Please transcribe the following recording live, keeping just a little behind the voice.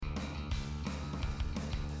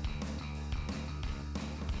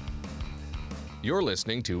You're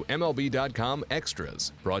listening to MLB.com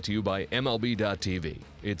Extras, brought to you by MLB.tv.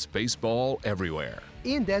 It's baseball everywhere.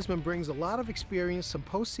 Ian Desmond brings a lot of experience, some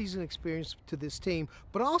postseason experience to this team,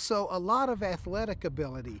 but also a lot of athletic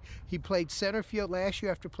ability. He played center field last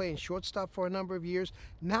year after playing shortstop for a number of years.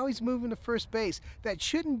 Now he's moving to first base. That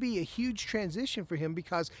shouldn't be a huge transition for him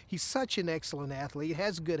because he's such an excellent athlete,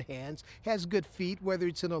 has good hands, has good feet, whether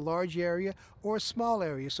it's in a large area or a small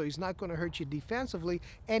area, so he's not going to hurt you defensively,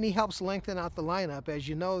 and he helps lengthen out the lineup. As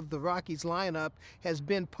you know, the Rockies lineup has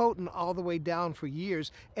been potent all the way down for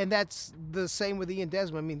years, and that's the same with Ian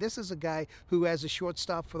Desmond. I mean, this is a guy who, as a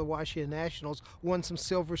shortstop for the Washington Nationals, won some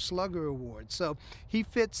Silver Slugger awards. So he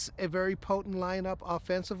fits a very potent lineup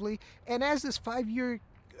offensively. And as this 5-year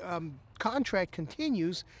contract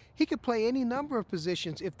continues, he could play any number of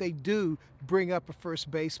positions if they do bring up a first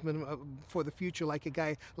baseman for the future, like a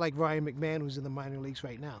guy like Ryan McMahon, who's in the minor leagues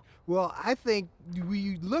right now. Well, I think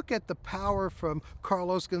we look at the power from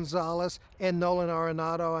Carlos Gonzalez and Nolan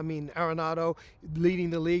Arenado. I mean, Arenado leading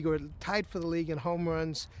the league, or tied for the league in home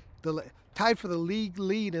runs, tied for the league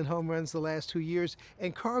lead in home runs the last 2 years,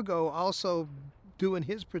 and Cargo also doing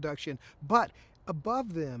his production. But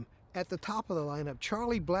above them, at the top of the lineup,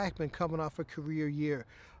 Charlie Blackmon coming off a career year.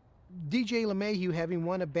 DJ LeMahieu having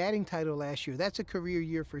won a batting title last year. That's a career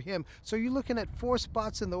year for him. So you're looking at 4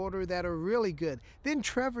 spots in the order that are really good. Then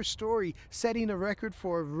Trevor Story setting a record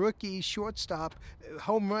for rookie shortstop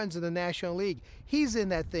home runs in the National League. He's in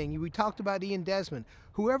that thing. We talked about Ian Desmond.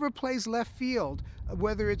 Whoever plays left field,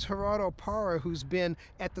 whether it's Gerardo Parra, who's been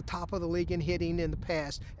at the top of the league in hitting in the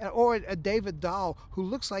past, or a David Dahl, who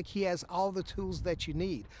looks like he has all the tools that you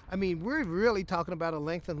need. I mean, we're really talking about a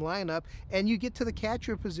lengthened lineup, and you get to the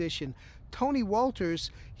catcher position. Tony Walters,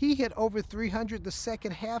 he hit over 300 the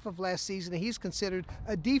second half of last season, and he's considered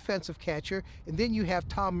a defensive catcher. And then you have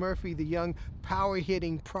Tom Murphy, the young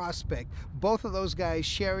power-hitting prospect. Both of those guys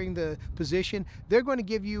sharing the position. They're going to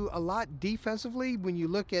give you a lot defensively when you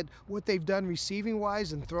look at what they've done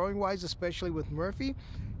receiving-wise and throwing-wise, especially with Murphy.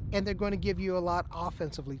 And they're going to give you a lot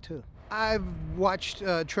offensively, too. I've watched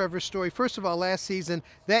Trevor Story. First of all, last season,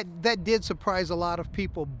 that did surprise a lot of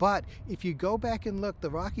people. But if you go back and look, the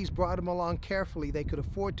Rockies brought him along carefully. They could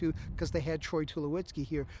afford to because they had Troy Tulowitzki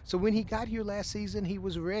here. So when he got here last season, he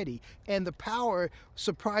was ready. And the power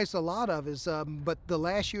surprised a lot of us. But the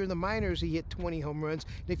last year in the minors, he hit 20 home runs.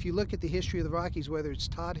 And if you look at the history of the Rockies, whether it's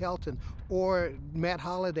Todd Helton or Matt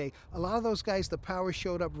Holliday, a lot of those guys, the power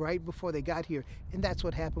showed up right before they got here. And that's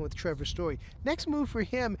what happened with Trevor Story. Next move for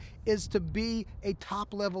him is to be a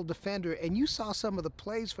top-level defender, and you saw some of the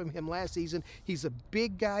plays from him last season. He's a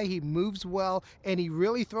big guy, he moves well, and he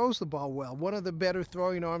really throws the ball well. One of the better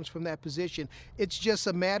throwing arms from that position. It's just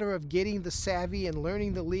a matter of getting the savvy and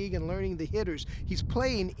learning the league and learning the hitters. He's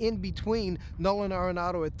playing in between Nolan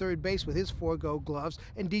Arenado at third base with his 4 Gold Gloves,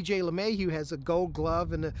 and DJ LeMahieu has a Gold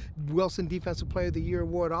Glove and a Wilson Defensive Player of the Year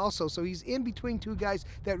award also. So he's in between 2 guys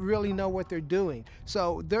that really know what they're doing.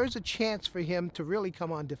 So there's a chance for him to really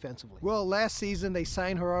come on defensively. Well, last season they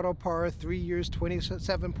signed Gerardo Parra, 3 years,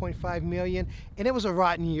 $27.5 million, and it was a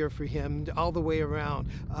rotten year for him all the way around.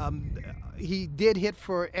 He did hit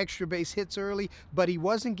for extra base hits early, but he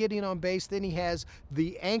wasn't getting on base. Then he has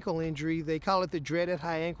the ankle injury. They call it the dreaded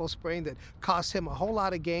high ankle sprain that cost him a whole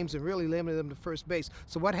lot of games and really limited him to first base.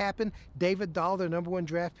 So what happened? David Dahl, their #1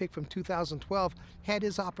 draft pick from 2012, had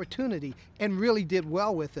his opportunity and really did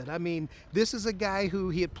well with it. I mean, this is a guy who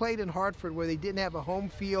he had played in Hartford where they didn't have a home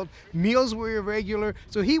field. Meals were irregular.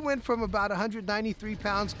 So he went from about 193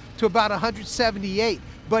 pounds to about 178.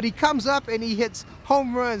 But he comes up and he hits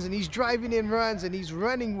home runs and he's driving in runs and he's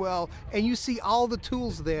running well, and you see all the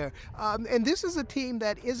tools there. And this is a team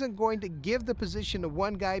that isn't going to give the position to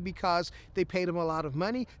one guy because they paid him a lot of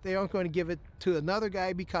money. They aren't going to give it to another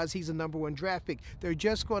guy because he's a #1 draft pick. They're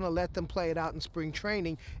just going to let them play it out in spring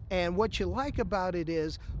training. And what you like about it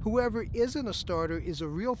is whoever isn't a starter is a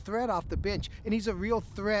real threat off the bench, and he's a real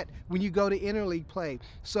threat when you go to interleague play.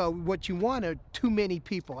 So what you want are too many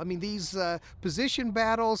people. I mean, these position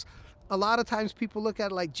battles, a lot of times people look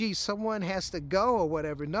at it like, gee, someone has to go or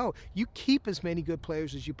whatever. No, you keep as many good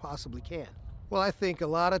players as you possibly can. Well, I think a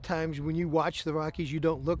lot of times when you watch the Rockies, you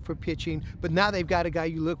don't look for pitching, but now they've got a guy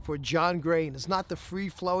you look for, John Gray, and it's not the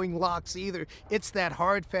free-flowing locks either. It's that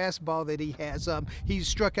hard fastball that he has. He's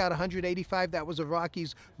struck out 185. That was a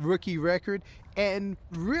Rockies rookie record, And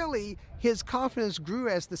really, his confidence grew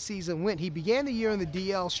as the season went. He began the year in the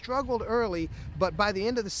DL, struggled early, but by the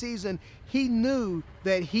end of the season, he knew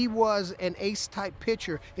that he was an ace-type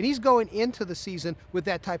pitcher, and he's going into the season with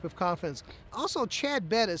that type of confidence. Also, Chad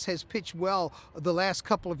Bettis has pitched well the last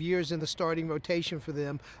couple of years in the starting rotation for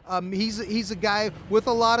them. He's a guy with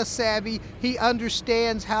a lot of savvy. He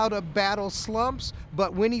understands how to battle slumps,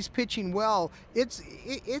 but when he's pitching well, it's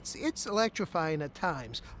electrifying at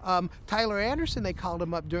times. Tyler Anderson, they called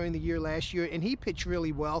him up during the year last year, and he pitched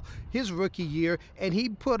really well his rookie year, and he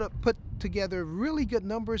put together really good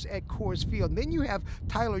numbers at Coors Field. And then you have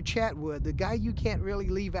Tyler Chatwood, the guy you can't really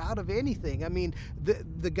leave out of anything. I mean,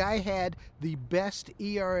 the guy had the best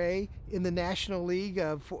ERA in the National League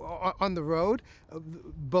on the road,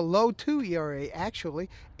 below 2 ERA actually,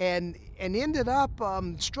 and ended up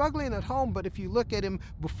struggling at home. But if you look at him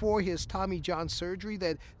before his Tommy John surgery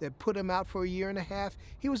that put him out for a year and a half,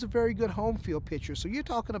 he was a very good home field pitcher. So you're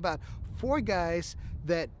talking about 4 guys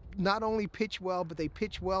that not only pitch well, but they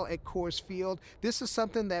pitch well at Coors Field. This is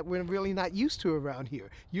something that we're really not used to around here.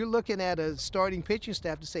 You're looking at a starting pitching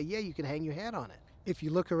staff to say, yeah, you can hang your hat on it. If you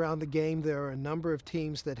look around the game, there are a number of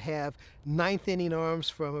teams that have 9th inning arms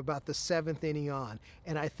from about the 7th inning on.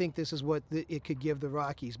 And I think this is what it could give the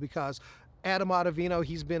Rockies, because Adam Ottavino,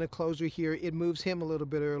 he's been a closer here. It moves him a little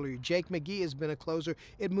bit earlier. Jake McGee has been a closer.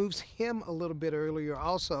 It moves him a little bit earlier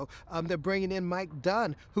also. They're bringing in Mike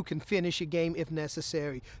Dunn, who can finish a game if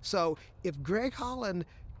necessary. So if Greg Holland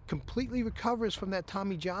completely recovers from that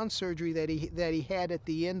Tommy John surgery that he had at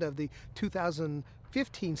the end of the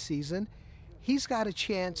 2015 season, he's got a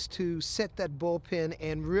chance to set that bullpen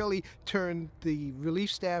and really turn the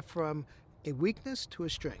relief staff from a weakness to a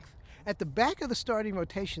strength. At the back of the starting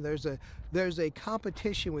rotation, there's a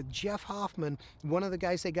competition with Jeff Hoffman, one of the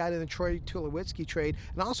guys they got in the Troy Tulowitzki trade,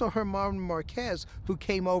 and also Herman Marquez, who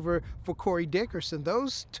came over for Corey Dickerson.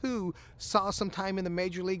 Those two saw some time in the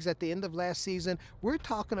major leagues at the end of last season. We're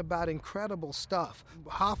talking about incredible stuff.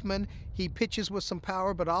 Hoffman, he pitches with some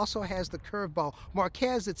power, but also has the curveball.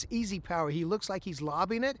 Marquez, it's easy power. He looks like he's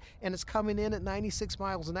lobbing it, and it's coming in at 96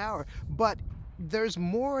 miles an hour. But there's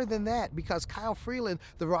more than that, because Kyle Freeland,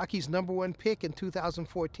 the Rockies' #1 pick in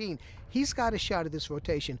 2014, he's got a shot at this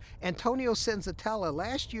rotation. Antonio Senzatella,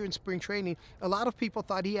 last year in spring training, a lot of people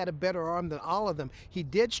thought he had a better arm than all of them. He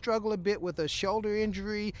did struggle a bit with a shoulder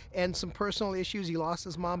injury and some personal issues. He lost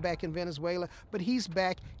his mom back in Venezuela, but he's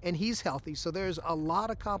back and he's healthy. So there's a lot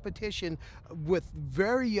of competition with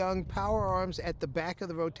very young power arms at the back of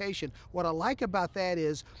the rotation. What I like about that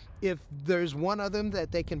is, if there's one of them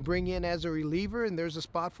that they can bring in as a reliever and there's a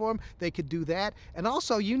spot for him, they could do that. And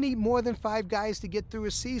also, you need more than 5 guys to get through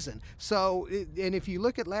a season. So, and if you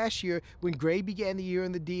look at last year, when Gray began the year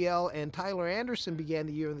in the DL and Tyler Anderson began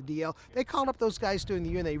the year in the DL, they called up those guys during the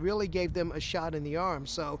year and they really gave them a shot in the arm.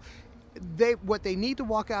 So what they need to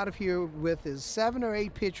walk out of here with is 7 or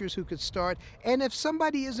 8 pitchers who could start. And if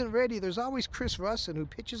somebody isn't ready, there's always Chris Russin, who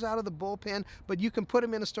pitches out of the bullpen, but you can put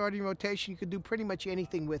him in a starting rotation. You can do pretty much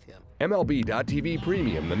anything with him. MLB.tv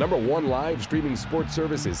Premium, the #1 live streaming sports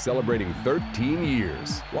service, is celebrating 13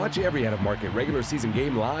 years. Watch every out-of-market regular season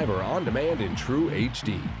game live or on demand in true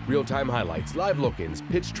HD. Real-time highlights, live look-ins,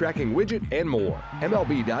 pitch tracking widget, and more.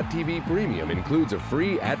 MLB.tv Premium includes a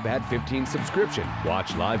free At-Bat 15 subscription.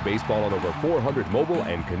 Watch live baseball on over 400 mobile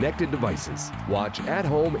and connected devices. Watch at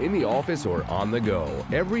home, in the office, or on the go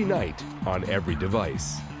every night on every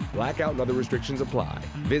device. Blackout and other restrictions apply.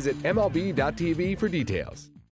 Visit MLB.tv for details.